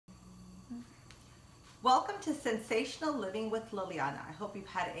Welcome to Sensational Living with Liliana. I hope you've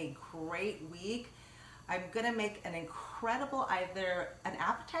had a great week. I'm going to make an incredible, either an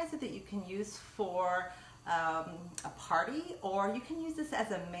appetizer that you can use for a party, or you can use this as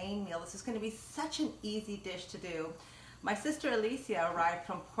a main meal. This is going to be such an easy dish to do. My sister Alicia arrived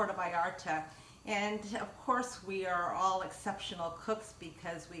from Puerto Vallarta, and of course we are all exceptional cooks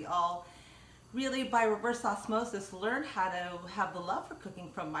because we all really by reverse osmosis learned how to have the love for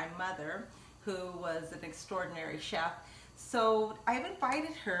cooking from my mother, who was an extraordinary chef. So I've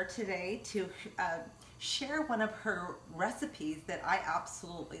invited her today to share one of her recipes that I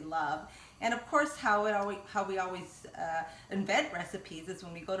absolutely love. And of course, how we always invent recipes is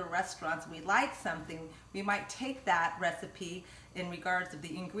when we go to restaurants and we like something, we might take that recipe in regards of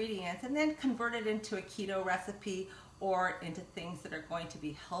the ingredients and then convert it into a keto recipe or into things that are going to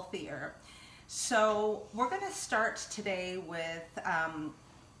be healthier. So we're going to start today with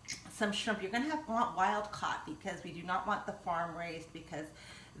some shrimp. You're going to want wild caught because we do not want the farm raised, because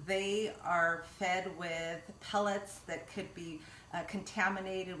they are fed with pellets that could be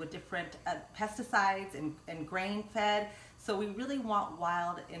contaminated with different pesticides and grain fed. So we really want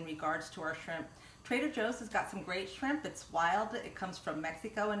wild in regards to our shrimp. Trader Joe's has got some great shrimp. It's wild. It comes from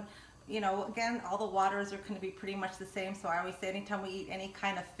Mexico, and you know, again, all the waters are going to be pretty much the same. So I always say anytime we eat any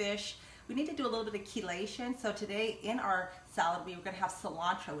kind of fish, we need to do a little bit of chelation. So today in our salad, we were going to have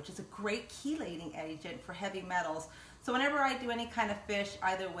cilantro, which is a great chelating agent for heavy metals. So whenever I do any kind of fish,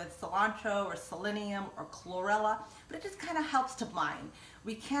 either with cilantro or selenium or chlorella, but it just kind of helps to bind.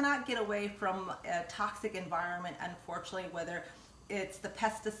 We cannot get away from a toxic environment, unfortunately, whether it's the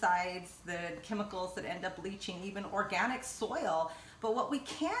pesticides, the chemicals that end up leaching even organic soil. But what we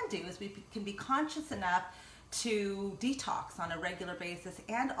can do is we can be conscious enough to detox on a regular basis,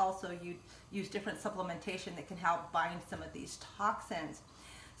 and also you use different supplementation that can help bind some of these toxins.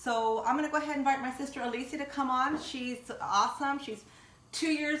 So I'm going to go ahead and invite my sister Alicia to come on. She's awesome. She's 2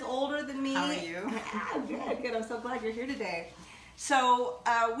 years older than me. How are you? Good, good. I'm so glad you're here today. So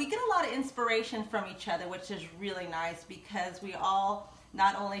we get a lot of inspiration from each other, which is really nice because we all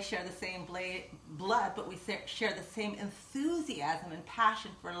not only share the same blood, but we share the same enthusiasm and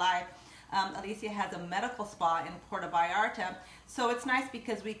passion for life. Alicia has a medical spa in Puerto Vallarta, so it's nice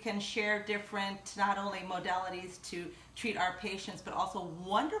because we can share different, not only modalities to treat our patients, but also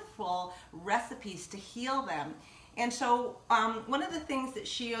wonderful recipes to heal them. And so one of the things that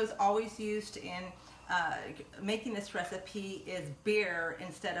she has always used in making this recipe is beer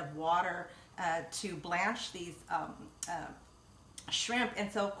instead of water to blanch these shrimp.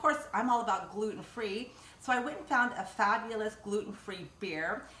 And so of course I'm all about gluten-free, so I went and found a fabulous gluten-free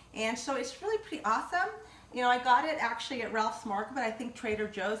beer, and so it's really pretty awesome. You know, I got it actually at Ralph's Market, but I think Trader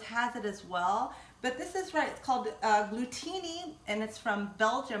Joe's has it as well. But this is right, it's called Glutiny, and it's from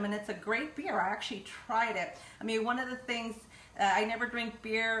Belgium, and it's a great beer. I actually tried it. I mean, one of the things, I never drink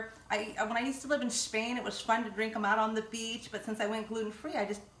beer. When I used to live in Spain, it was fun to drink them out on the beach, but since I went gluten-free, I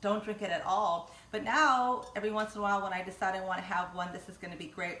just don't drink it at all. But now, every once in a while, when I decide I want to have one, this is going to be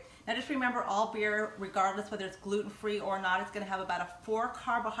great. Now just remember, all beer, regardless whether it's gluten-free or not, is going to have about a 4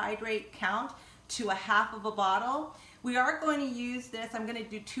 carbohydrate count to a half of a bottle. We are going to use this. I'm going to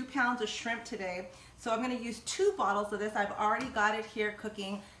do 2 pounds of shrimp today. So I'm going to use 2 bottles of this. I've already got it here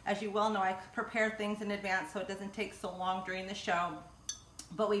cooking. As you well know, I prepare things in advance so it doesn't take so long during the show.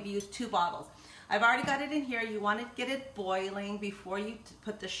 But we've used 2 bottles. I've already got it in here. You want to get it boiling before you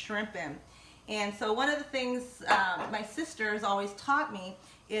put the shrimp in. And so one of the things my sister has always taught me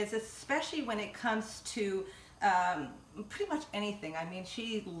is, especially when it comes to pretty much anything. I mean,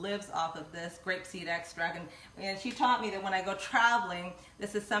 she lives off of this grapeseed extract, and she taught me that when I go traveling,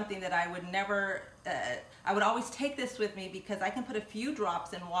 this is something that I would never, I would always take this with me because I can put a few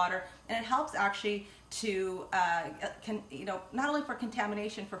drops in water, and it helps actually to, you know, not only for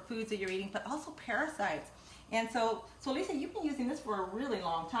contamination for foods that you're eating, but also parasites. And so Lisa, you've been using this for a really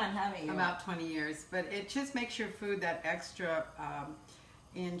long time, haven't you? About 20 years, but it just makes your food that extra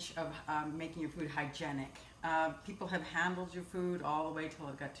inch of making your food hygienic. People have handled your food all the way till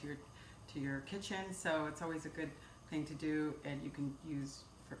it got to your kitchen, so it's always a good thing to do. And you can use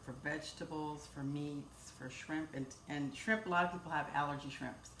for vegetables, for meats, for shrimp, and shrimp. A lot of people have allergy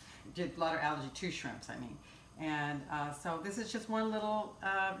shrimps. A lot of allergy to shrimps, I mean. And so this is just one little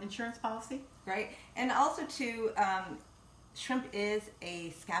insurance policy. Right, and also too, shrimp is a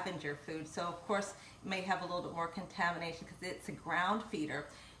scavenger food, so of course it may have a little bit more contamination because it's a ground feeder.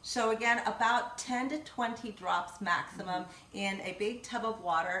 So again, about 10 to 20 drops maximum in a big tub of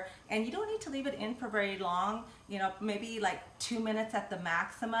water, and you don't need to leave it in for very long, you know, maybe like 2 minutes at the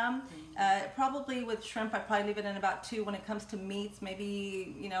maximum. Probably with shrimp, I probably leave it in about 2. When it comes to meats,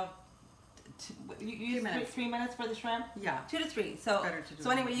 maybe, you know, You use 3 minutes for the shrimp? Yeah. 2 to 3. So,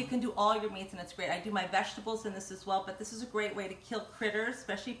 anyway, you can do all your meats and it's great. I do my vegetables in this as well, but this is a great way to kill critters,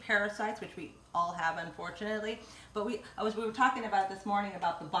 especially parasites, which we all have, unfortunately. But we were talking about this morning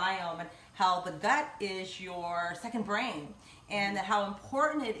about the biome and how the gut is your second brain, and how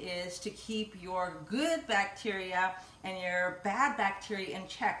important it is to keep your good bacteria and your bad bacteria in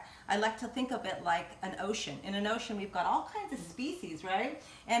check. I like to think of it like an ocean. In an ocean, we've got all kinds of species, right?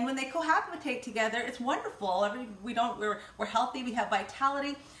 And when they cohabitate together, it's wonderful. We're healthy, we have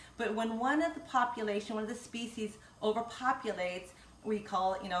vitality. But when one of the species overpopulates, we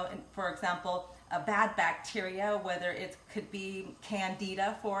call, for example, a bad bacteria, whether it could be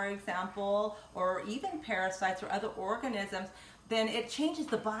candida, for example, or even parasites or other organisms, then it changes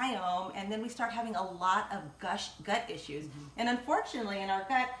the biome, and then we start having a lot of gut issues. And unfortunately, in our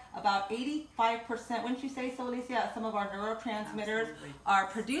gut, about 85%, wouldn't you say so, Alicia, some of our neurotransmitters are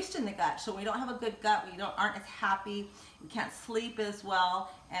produced in the gut. So we don't have a good gut, we aren't as happy, we can't sleep as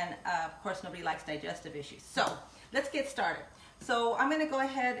well, and of course, nobody likes digestive issues. So let's get started. So I'm going to go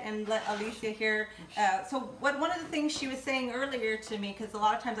ahead and let Alicia hear. One of the things she was saying earlier to me, because a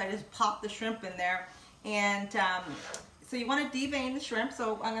lot of times I just pop the shrimp in there, and so you want to devein the shrimp,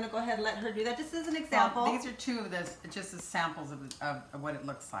 so I'm going to go ahead and let her do that. Just as an example. Well, these are two of those, just as samples of what it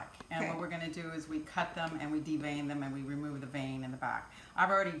looks like. And what we're going to do is we cut them and we devein them and we remove the vein in the back. I've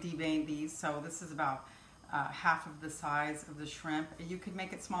already deveined these, so this is about half of the size of the shrimp. You could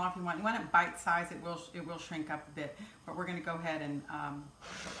make it smaller if you want. You want it bite size, it will shrink up a bit. But we're going to go ahead and...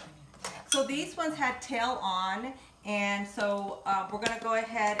 So these ones had tail on, and so we're going to go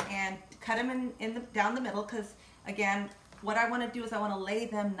ahead and cut them down the middle, because again, what I want to do is I want to lay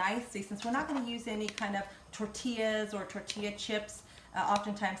them nicely, since we're not going to use any kind of tortillas or tortilla chips.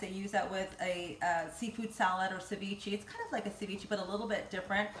 Oftentimes they use that with a seafood salad or ceviche. It's kind of like a ceviche, but a little bit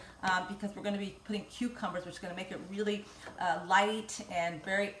different, because we're going to be putting cucumbers, which is going to make it really light and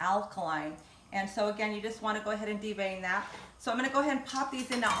very alkaline. And so again, you just want to go ahead and devein that. So I'm going to go ahead and pop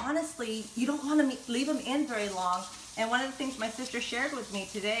these in. Now honestly, you don't want to leave them in very long. And one of the things my sister shared with me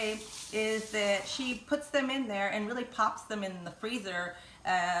today is that she puts them in there and really pops them in the freezer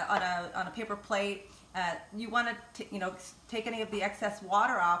on a paper plate. You want to take any of the excess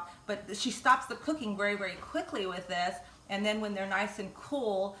water off, but she stops the cooking very, very quickly with this. And then when they're nice and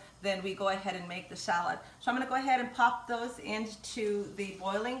cool, then we go ahead and make the salad. So I'm going to go ahead and pop those into the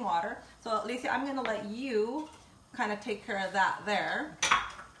boiling water. So Alicia, I'm going to let you kind of take care of that there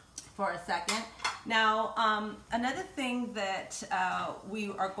for a second. Now, another thing that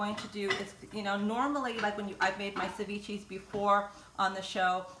we are going to do is, normally, like when I've made my ceviches before on the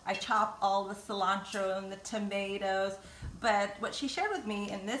show, I chop all the cilantro and the tomatoes. But what she shared with me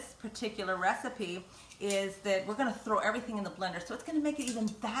in this particular recipe is that we're going to throw everything in the blender. So it's going to make it even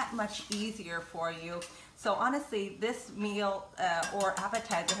that much easier for you. So honestly, this meal or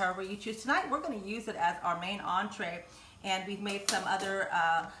appetizer, however you choose tonight, we're going to use it as our main entree. And we've made some other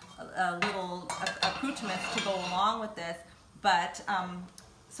little accoutrements to go along with this. But,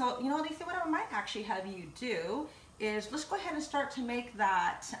 so, Alicia, what I might actually have you do is let's go ahead and start to make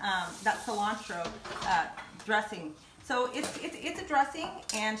that, that cilantro dressing. So it's a dressing,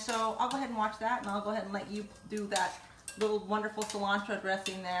 and so I'll go ahead and watch that, and I'll go ahead and let you do that little wonderful cilantro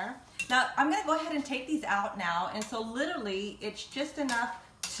dressing there. Now, I'm going to go ahead and take these out now, and so literally it's just enough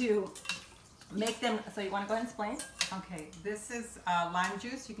to make them. So you want to go ahead and explain? Okay, this is lime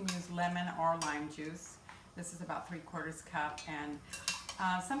juice. You can use lemon or lime juice. This is about 3/4 cup, and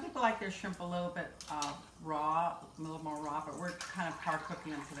some people like their shrimp a little bit raw, a little more raw, but we're kind of par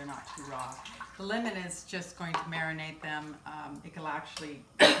cooking them so they're not too raw. The lemon is just going to marinate them. It will actually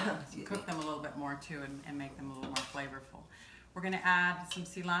cook them a little bit more too, and make them a little more flavorful. We're going to add some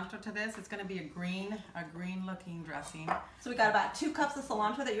cilantro to this. It's going to be a green looking dressing. So we got about 2 cups of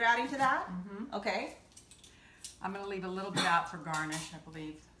cilantro that you're adding to that? Mm-hmm. Okay. I'm going to leave a little bit out for garnish, I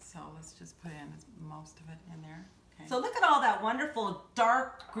believe. So let's just put in most of it in there. Okay. So look at all that wonderful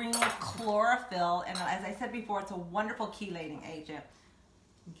dark green chlorophyll, and as I said before, it's a wonderful chelating agent.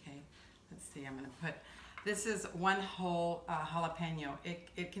 Okay, let's see, I'm going to put, this is 1 whole jalapeno.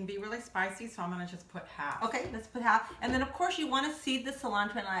 It can be really spicy, so I'm going to just put half. Okay, let's put half. And then of course you want to seed the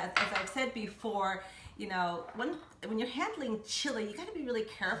cilantro, and as I've said before, when you're handling chili, you got to be really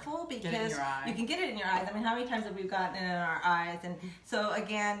careful, because you can get it in your eyes. I mean, how many times have we gotten it in our eyes? And so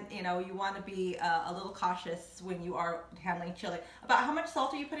again, you want to be a little cautious when you are handling chili. About how much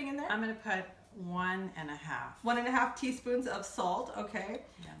salt are you putting in there? I'm going to put 1 1/2. 1.5 teaspoons of salt, okay.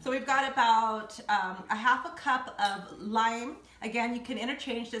 Yeah. So we've got about a 1/2 cup of lime. Again, you can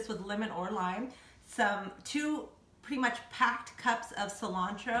interchange this with lemon or lime. Some 2 pretty much packed cups of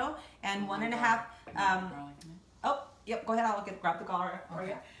cilantro and 1.5. Garlic in it. Oh, yep. Go ahead. I'll grab the garlic for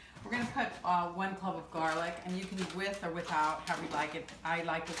you. We're going to put 1 clove of garlic, and you can with or without, however you like it. I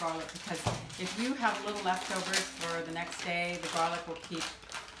like the garlic because if you have little leftovers for the next day, the garlic will keep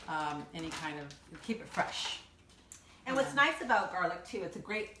keep it fresh. And what's nice about garlic too, it's a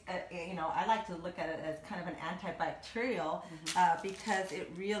great, I like to look at it as kind of an antibacterial because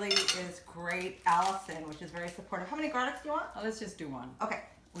it really is great allicin, which is very supportive. How many garlics do you want? Oh, let's just do 1. Okay,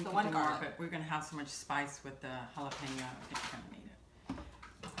 we so can 1 do garlic. more, but we're going to have so much spice with the jalapeno. I think we're going to need it.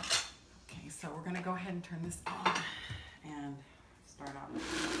 Okay, so we're going to go ahead and turn this on and start off.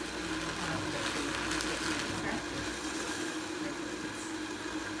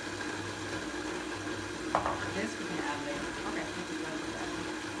 This we can add later. Okay.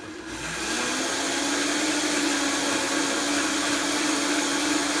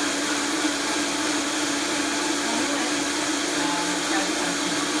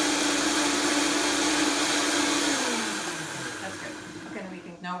 That's good. Okay, then we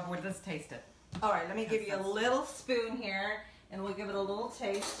can. No, let's taste it. All right, let me give you a little spoon here, and we'll give it a little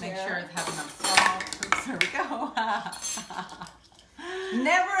taste. Make here. sure it has enough salt. Oops, there we go.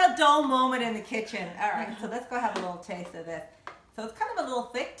 Never a dull moment in the kitchen. All right, so let's go have a little taste of this. So it's kind of a little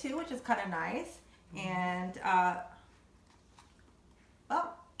thick too, which is kind of nice. And, well,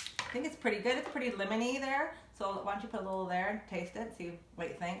 I think it's pretty good. It's pretty lemony there. So why don't you put a little there and taste it, see what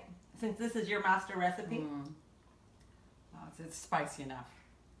you think. Since this is your master recipe. It's spicy enough.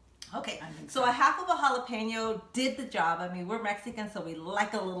 Okay, I think so a half of a jalapeno did the job. I mean, we're Mexican, so we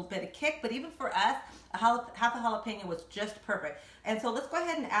like a little bit of kick, but even for us, half a jalapeno was just perfect. And so let's go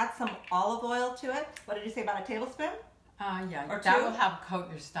ahead and add some olive oil to it. What did you say, about a tablespoon? Yeah, Or that 2? will help coat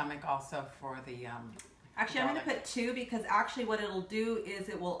your stomach also for the Actually, I'm garlic. going to put 2 because actually what it'll do is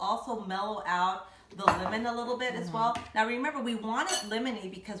it will also mellow out the lemon a little bit as well. Now remember, we want it lemony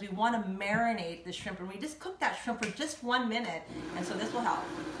because we want to marinate the shrimp, and we just cook that shrimp for just 1 minute, and so this will help.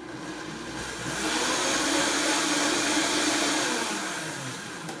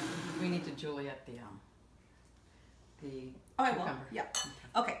 We need to Juliet the Oh, I will. cucumber. Yeah.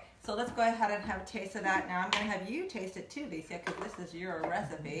 Okay, so let's go ahead and have a taste of that. Now I'm going to have you taste it too, Lisa, because this is your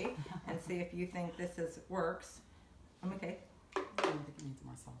recipe, and see if you think this works. Okay. I think it needs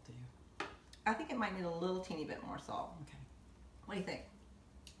more salt, do you? I think it might need a little teeny bit more salt. Okay. What do you think?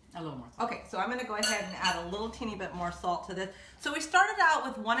 A little more salt. Okay, so I'm going to go ahead and add a little teeny bit more salt to this. So we started out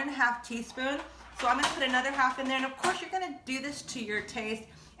with 1.5 teaspoons. So I'm going to put another half in there. And of course, you're going to do this to your taste.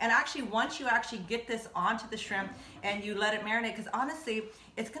 And actually, once you actually get this onto the shrimp and you let it marinate, because honestly,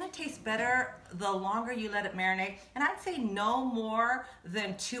 it's going to taste better the longer you let it marinate. And I'd say no more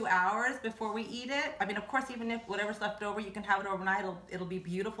than 2 hours before we eat it. I mean, of course, even if whatever's left over, you can have it overnight. It'll be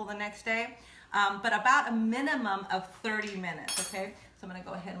beautiful the next day. But about a minimum of 30 minutes, okay? So I'm going to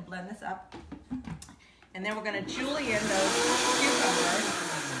go ahead and blend this up. And then we're going to julienne those cucumbers.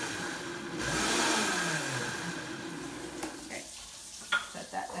 Okay,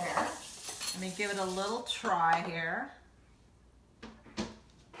 set that there. Let me give it a little try here.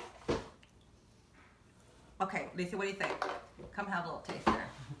 Okay, Lisa, what do you think? Come have a little taste there.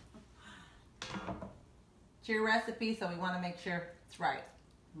 It's your recipe, so we want to make sure it's right.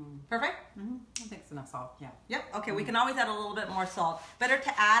 Perfect? I think it's enough salt, yeah. Yep, okay, we can always add a little bit more salt. Better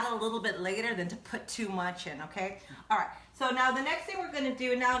to add a little bit later than to put too much in, okay? All right, so now the next thing we're gonna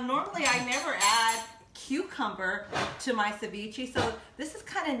do, now normally I never add cucumber to my ceviche, so this is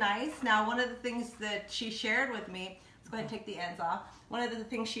kind of nice. Now, one of the things that she shared with me, let's go ahead and take the ends off. One of the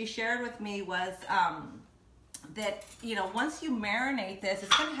things she shared with me was that, you know, once you marinate this,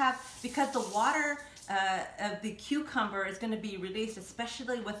 it's gonna have, because the water of the cucumber is going to be released,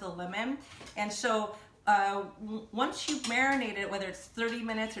 especially with the lemon. And so once you marinate it, whether it's 30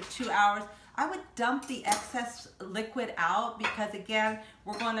 minutes or 2 hours, I would dump the excess liquid out because, again,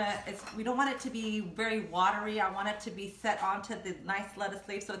 we don't want it to be very watery. I want it to be set onto the nice lettuce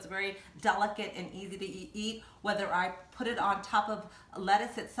leaf so it's very delicate and easy to eat, whether I put it on top of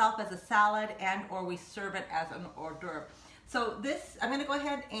lettuce itself as a salad and or we serve it as an hors d'oeuvre. So this, I'm going to go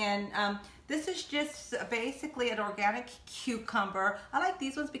ahead and this is just basically an organic cucumber. I like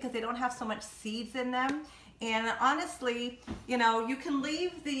these ones because they don't have so much seeds in them. And honestly, you know, you can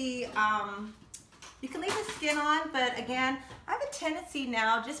leave the skin on, but again, I have a tendency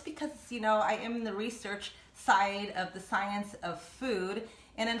now, just because, you know, I am in the research side of the science of food,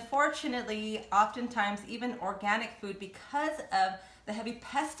 and unfortunately, oftentimes even organic food, because of the heavy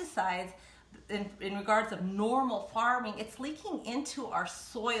pesticides, in regards of normal farming, it's leaking into our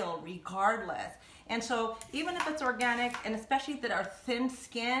soil regardless. And so even if it's organic, and especially that are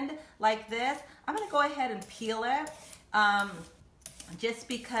thin-skinned like this, I'm gonna go ahead and peel it. Just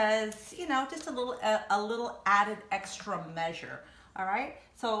because, you know, just a little added extra measure. All right,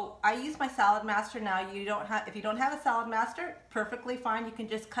 so I use my salad master. Now if you don't have a salad master, perfectly fine. You can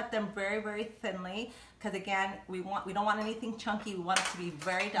just cut them very, very thinly, because again, we don't want anything chunky. We want it to be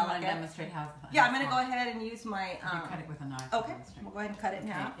very delicate. You want to demonstrate how? Yeah, I'm going to go ahead and use my. You cut it with a knife. Okay, we'll go ahead and cut it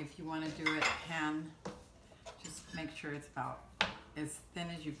now. If you want to do it hand, just make sure it's about as thin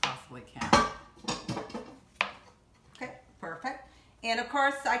as you possibly can. Okay, perfect. And of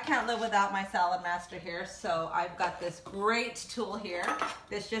course, I can't live without my salad master here, so I've got this great tool here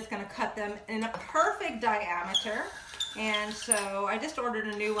that's just gonna cut them in a perfect diameter. And so I just ordered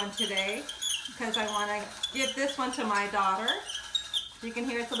a new one today because I wanna give this one to my daughter. You can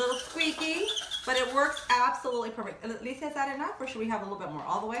hear it's a little squeaky, but it works absolutely perfect. Lisa, is that enough, or should we have a little bit more?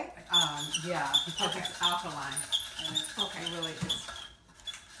 All the way? Yeah, because it's alkaline. And it's really,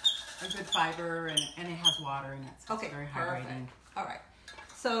 it's a good fiber, and it has water in it, so it's very hydrating. All right,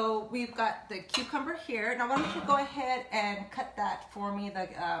 so we've got the cucumber here. Now why don't you go ahead and cut that for me, the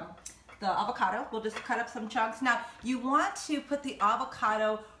avocado. We'll just cut up some chunks. Now you want to put the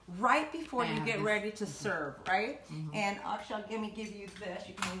avocado right before you get ready to serve, right? And actually, let me give you this.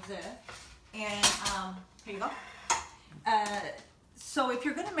 You can use this. And here you go. So if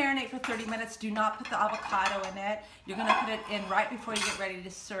you're going to marinate for 30 minutes, do not put the avocado in it. You're going to put it in right before you get ready to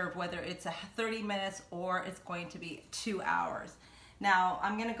serve, whether it's 30 minutes or it's going to be 2 hours. Now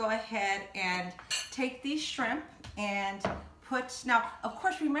I'm going to go ahead and take these shrimp and now of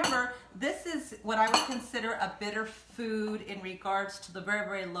course remember, this is what I would consider a bitter food in regards to the very,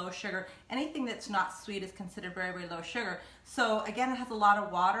 very low sugar. Anything that's not sweet is considered very, very low sugar. So again, it has a lot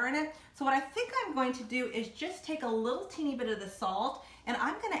of water in it. So what I think I'm going to do is just take a little teeny bit of the salt, and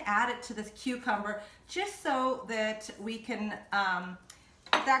I'm going to add it to this cucumber just so that we can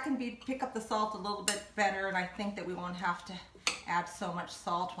pick up the salt a little bit better, and I think that we won't have to add so much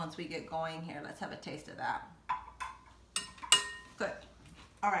salt once we get going here. Let's have a taste of that. Good.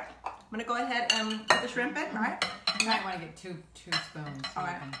 All right. I'm going to go ahead and put the shrimp in, right? You might want to get two spoons so you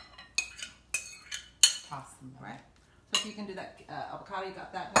can toss them. Right. So if you can do that avocado, you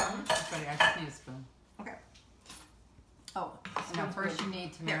got that one? That's ready. I just need a spoon. Okay. Oh. Now first you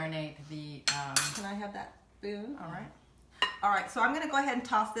need to marinate the... Can I have that spoon? All right. All right. So I'm going to go ahead and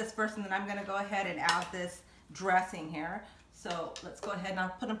toss this first, and then I'm going to go ahead and add this dressing here. So let's go ahead and I'll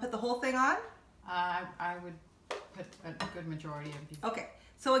put the whole thing on. I would put a good majority of these. Okay,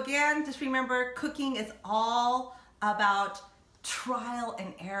 so again, just remember, cooking is all about trial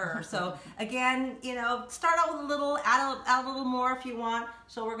and error. So again, you know, start out with a little, add a little more if you want.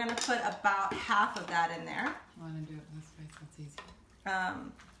 So we're gonna put about half of that in there. You wanna do it this way so it's easy?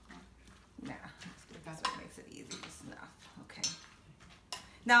 Nah, that's what makes it easy, just enough. Okay.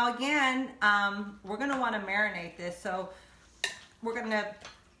 Now again, we're gonna wanna marinate this. So we're gonna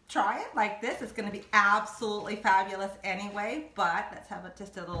try it like this. It's going to be absolutely fabulous anyway, but let's have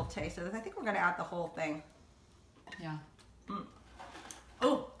just a little taste of this. I think we're going to add the whole thing. Yeah.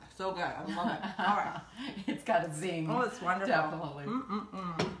 Oh, so good. I love it. All right. It's got a zing. Oh, it's wonderful. Definitely.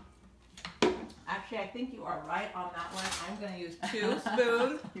 Actually, I think you are right on that one. I'm going to use 2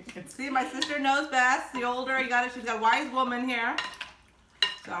 spoons. You can see my sister knows best. The older you got it, she's a wise woman here.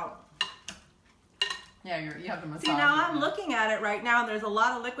 So... yeah, you have the massage. See, now I'm looking at it right now, and there's a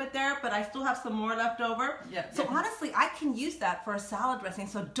lot of liquid there, but I still have some more left over. Yep, so honestly, I can use that for a salad dressing,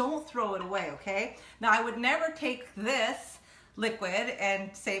 so don't throw it away, okay? Now, I would never take this liquid and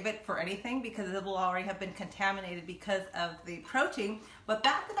save it for anything because it will already have been contaminated because of the protein, but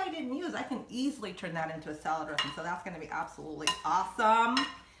that I didn't use, I can easily turn that into a salad dressing, so that's going to be absolutely awesome.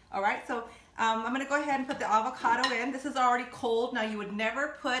 All right, so I'm going to go ahead and put the avocado in. This is already cold. Now, you would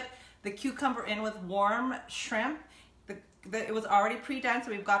never put the cucumber in with warm shrimp. It was already pre-done,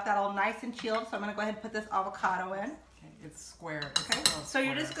 so we've got that all nice and chilled. So I'm going to go ahead and put this avocado in. Okay, it's square. Okay, so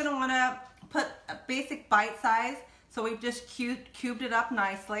you're just going to want to put a basic bite size. So we've just cubed it up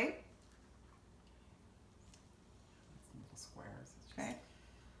nicely. Little squares. Okay.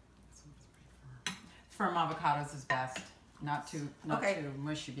 Firm avocados is best. Not too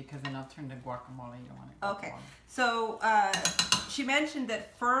mushy, because then I'll turn to guacamole. You don't want it. Okay. So she mentioned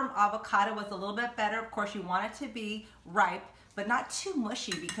that firm avocado was a little bit better. Of course, you want it to be ripe, but not too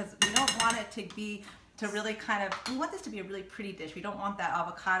mushy, because we don't want it to really kind of. We want this to be a really pretty dish. We don't want that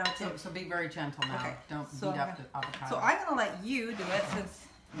avocado to. So be very gentle now. Okay. Don't beat up the avocado. So I'm gonna let you do it since.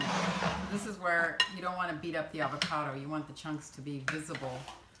 This is where you don't want to beat up the avocado. You want the chunks to be visible,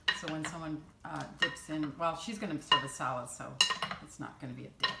 So when someone dips in, well, she's going to serve a salad, so it's not going to be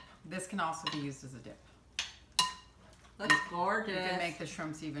a dip. This can also be used as a dip. Looks gorgeous. You can make the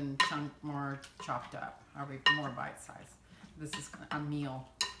shrimps even more chopped up, or more bite-sized. This is a meal.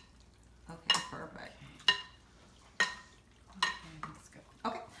 Okay, perfect. Okay, that's good.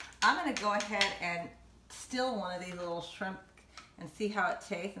 Okay, I'm going to go ahead and still one of these little shrimp and see how it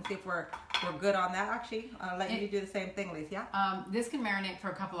tastes and see if we're good on that. Actually, I'll let you do the same thing, Lisa. This can marinate for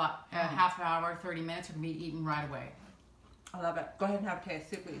a couple of half hour, 30 minutes. It can be eaten right away. I love it. Go ahead and have a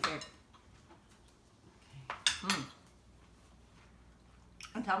taste. See what you think. Okay.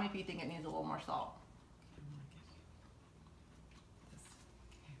 And tell me if you think it needs a little more salt.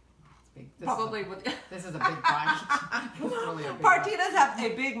 Probably with this is a big bite. Really a big Partitas have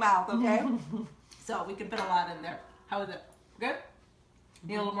a big mouth, okay? So we can put a lot in there. How is it? Good?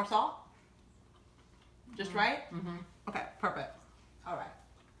 Need a little more salt? Just right? Mm-hmm. Okay, perfect. All right.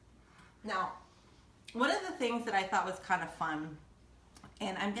 Now, one of the things that I thought was kind of fun,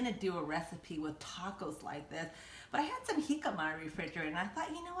 and I'm going to do a recipe with tacos like this, but I had some jicama in my refrigerator, and I thought,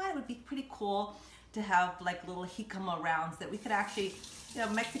 you know what, it would be pretty cool to have like little jicama rounds that we could actually, you know,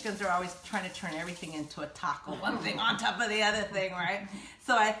 Mexicans are always trying to turn everything into a taco, one thing on top of the other thing, right?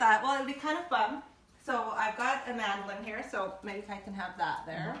 So I thought, well, it would be kind of fun. So I've got a mandolin here, so maybe if I can have that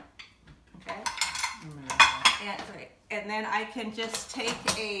there, okay? And then I can just take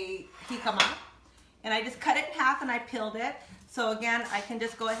a jicama, and I just cut it in half and I peeled it. So again, I can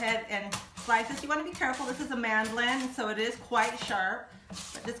just go ahead and slice this. You want to be careful. This is a mandolin, so it is quite sharp.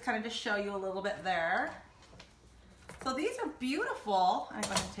 But just kind of just show you a little bit there. So these are beautiful. I'm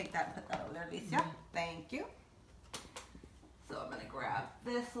going to take that and put that over there, Alicia. Thank you. So I'm going to grab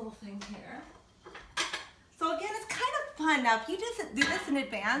this little thing here. So again, it's kind of fun. Now, if you just do this in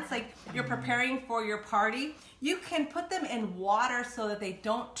advance, like you're preparing for your party, you can put them in water so that they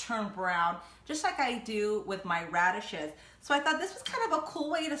don't turn brown, just like I do with my radishes. So I thought this was kind of a cool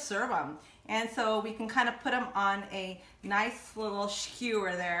way to serve them. And so we can kind of put them on a nice little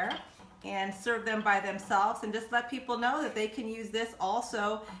skewer there and serve them by themselves, and just let people know that they can use this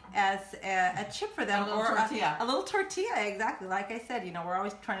also as a chip for them, or a little tortilla. Exactly, like I said, you know, we're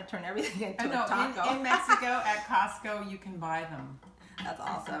always trying to turn everything into a taco. In Mexico at Costco, you can buy them. That's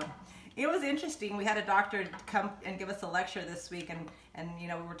awesome. It was interesting. We had a doctor come and give us a lecture this week, and you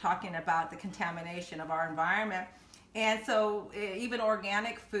know, we were talking about the contamination of our environment. And so even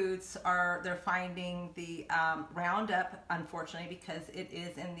organic foods they're finding the Roundup, unfortunately, because it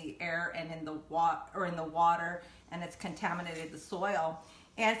is in the air and in the water, and it's contaminated the soil.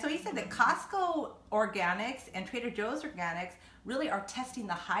 And so he said that Costco Organics and Trader Joe's Organics really are testing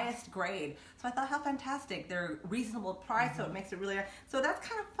the highest grade. So I thought, how fantastic. They're reasonable price, so it makes it really, so that's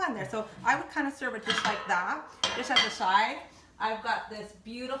kind of fun there. So I would kind of serve it just like that, just as a side. I've got this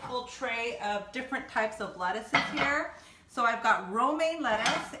beautiful tray of different types of lettuces here. So I've got romaine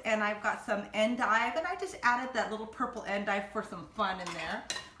lettuce, and I've got some endive, and I just added that little purple endive for some fun in there.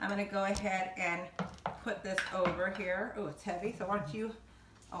 I'm gonna go ahead and put this over here. Oh, it's heavy, so why don't you,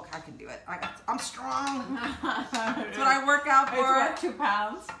 okay, I can do it. I'm strong. That's what I work out for. It's what, 2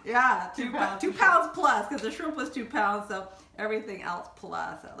 pounds? Yeah, 2 pounds. 2 pounds plus, because the shrimp was 2 pounds, so everything else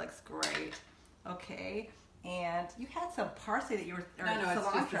plus. That looks great. Okay. And you had some parsley that you were, or no,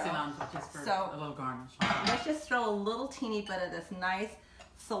 cilantro. It's just the cilantro, just for a little garnish. Let's just throw a little teeny bit of this nice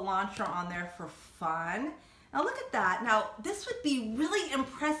cilantro on there for fun. Now look at that. Now this would be really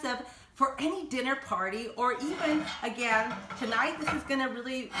impressive for any dinner party, or even, again, tonight this is gonna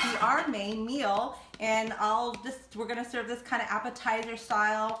really be our main meal, and we're gonna serve this kind of appetizer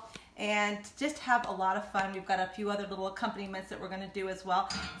style and just have a lot of fun. We've got a few other little accompaniments that we're gonna do as well.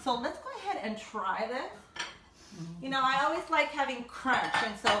 So let's go ahead and try this. You know, I always like having crunch,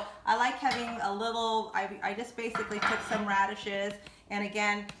 and so I like having a little, I just basically took some radishes, and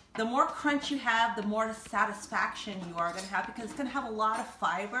again, the more crunch you have, the more satisfaction you are going to have, because it's going to have a lot of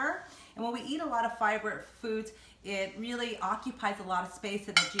fiber, and when we eat a lot of fiber foods, it really occupies a lot of space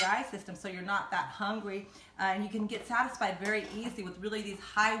in the GI system, so you're not that hungry, and you can get satisfied very easily with really these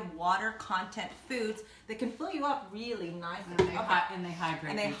high water content foods that can fill you up really nicely. And they hydrate.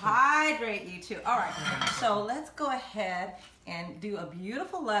 And they hydrate you too. All right, so let's go ahead and do a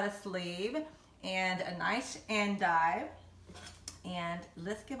beautiful lettuce leaf and a nice endive, and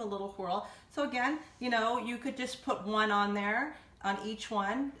let's give a little whirl. So again, you know, you could just put one on there on each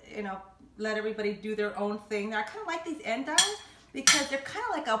one, you know, let everybody do their own thing. I kind of like these endives because they're kind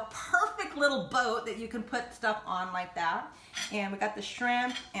of like a perfect little boat that you can put stuff on like that. And we got the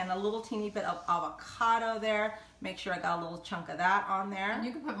shrimp and a little teeny bit of avocado there. Make sure I got a little chunk of that on there. And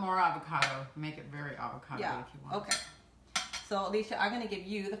you can put more avocado, make it very avocado if you want. Okay. So Alicia, I'm going to give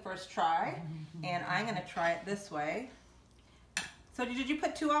you the first try, and I'm going to try it this way. So did you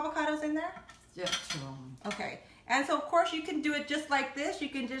put 2 avocados in there? Yeah, 2. Okay. And so of course you can do it just like this. You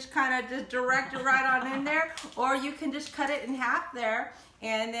can just kind of just direct it right on in there, or you can just cut it in half there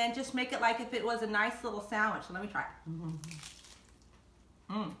and then just make it like if it was a nice little sandwich. So let me try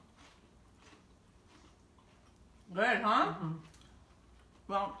it. Good, huh?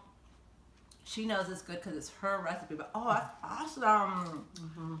 Well, she knows it's good because it's her recipe, but oh, that's awesome.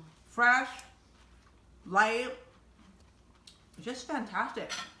 Fresh, light, just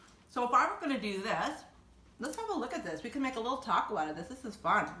fantastic. So if I were going to do this, let's have a look at this. We can make a little taco out of this. This is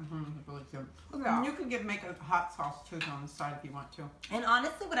fun. Really good. Yeah. You can make a hot sauce too on the side if you want to. And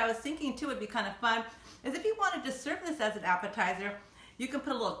honestly, what I was thinking too would be kind of fun is if you wanted to serve this as an appetizer, you can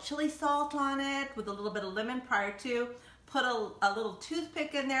put a little chili salt on it with a little bit of lemon prior to, put a little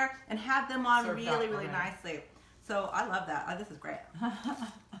toothpick in there, and have them on really nicely. So I love that. Oh, this is great.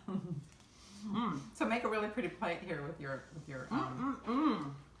 So make a really pretty plate here with your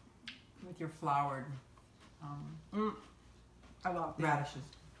floured I love that. radishes.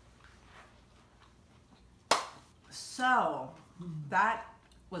 So that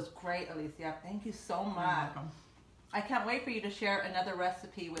was great, Alicia. Thank you so much. I can't wait for you to share another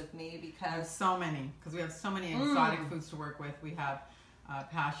recipe with me because so many, because we have so many exotic foods to work with. We have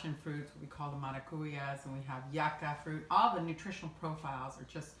passion fruits, we call them maracuyas, and we have yucca fruit. All the nutritional profiles are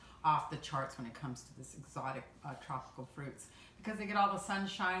just off the charts when it comes to this exotic tropical fruits because they get all the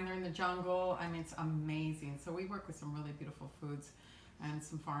sunshine. They're in the jungle. I mean, it's amazing. So we work with some really beautiful foods, and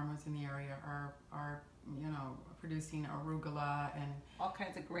some farmers in the area are producing arugula and all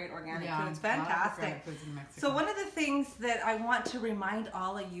kinds of great organic yeah, foods. Fantastic. Foods in Mexico. So one of the things that I want to remind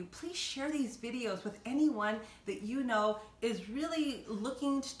all of you, please share these videos with anyone that you know is really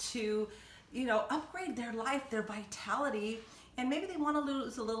looking to, upgrade their life, their vitality, and maybe they want to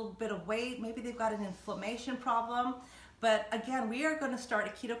lose a little bit of weight. Maybe they've got an inflammation problem. But again, we are going to start a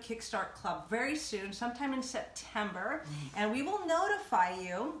Keto Kickstart Club very soon, sometime in September, and we will notify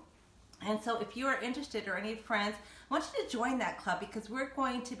you. And so if you are interested or any friends, I want you to join that club because we're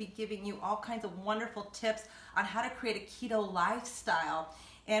going to be giving you all kinds of wonderful tips on how to create a keto lifestyle.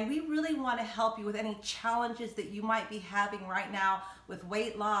 And we really want to help you with any challenges that you might be having right now with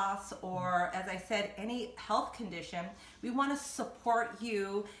weight loss or, as I said, any health condition. We want to support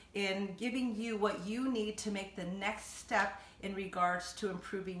you in giving you what you need to make the next step in regards to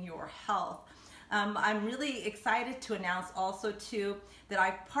improving your health. I'm really excited to announce also too that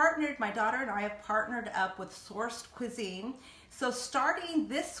my daughter and I have partnered up with Sourced Cuisine. So starting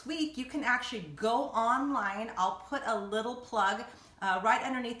this week, you can actually go online. I'll put a little plug right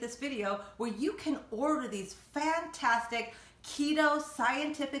underneath this video where you can order these fantastic keto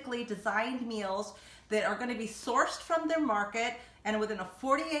scientifically designed meals that are going to be sourced from their market, and within a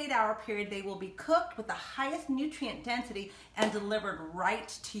 48-hour period they will be cooked with the highest nutrient density and delivered right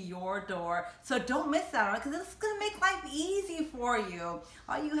to your door. So don't miss out on it because it's going to make life easy for you.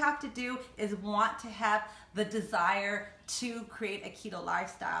 All you have to do is want to have the desire to create a keto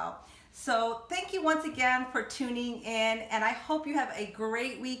lifestyle. So thank you once again for tuning in, and I hope you have a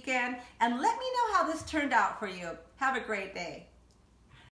great weekend, and let me know how this turned out for you. Have a great day.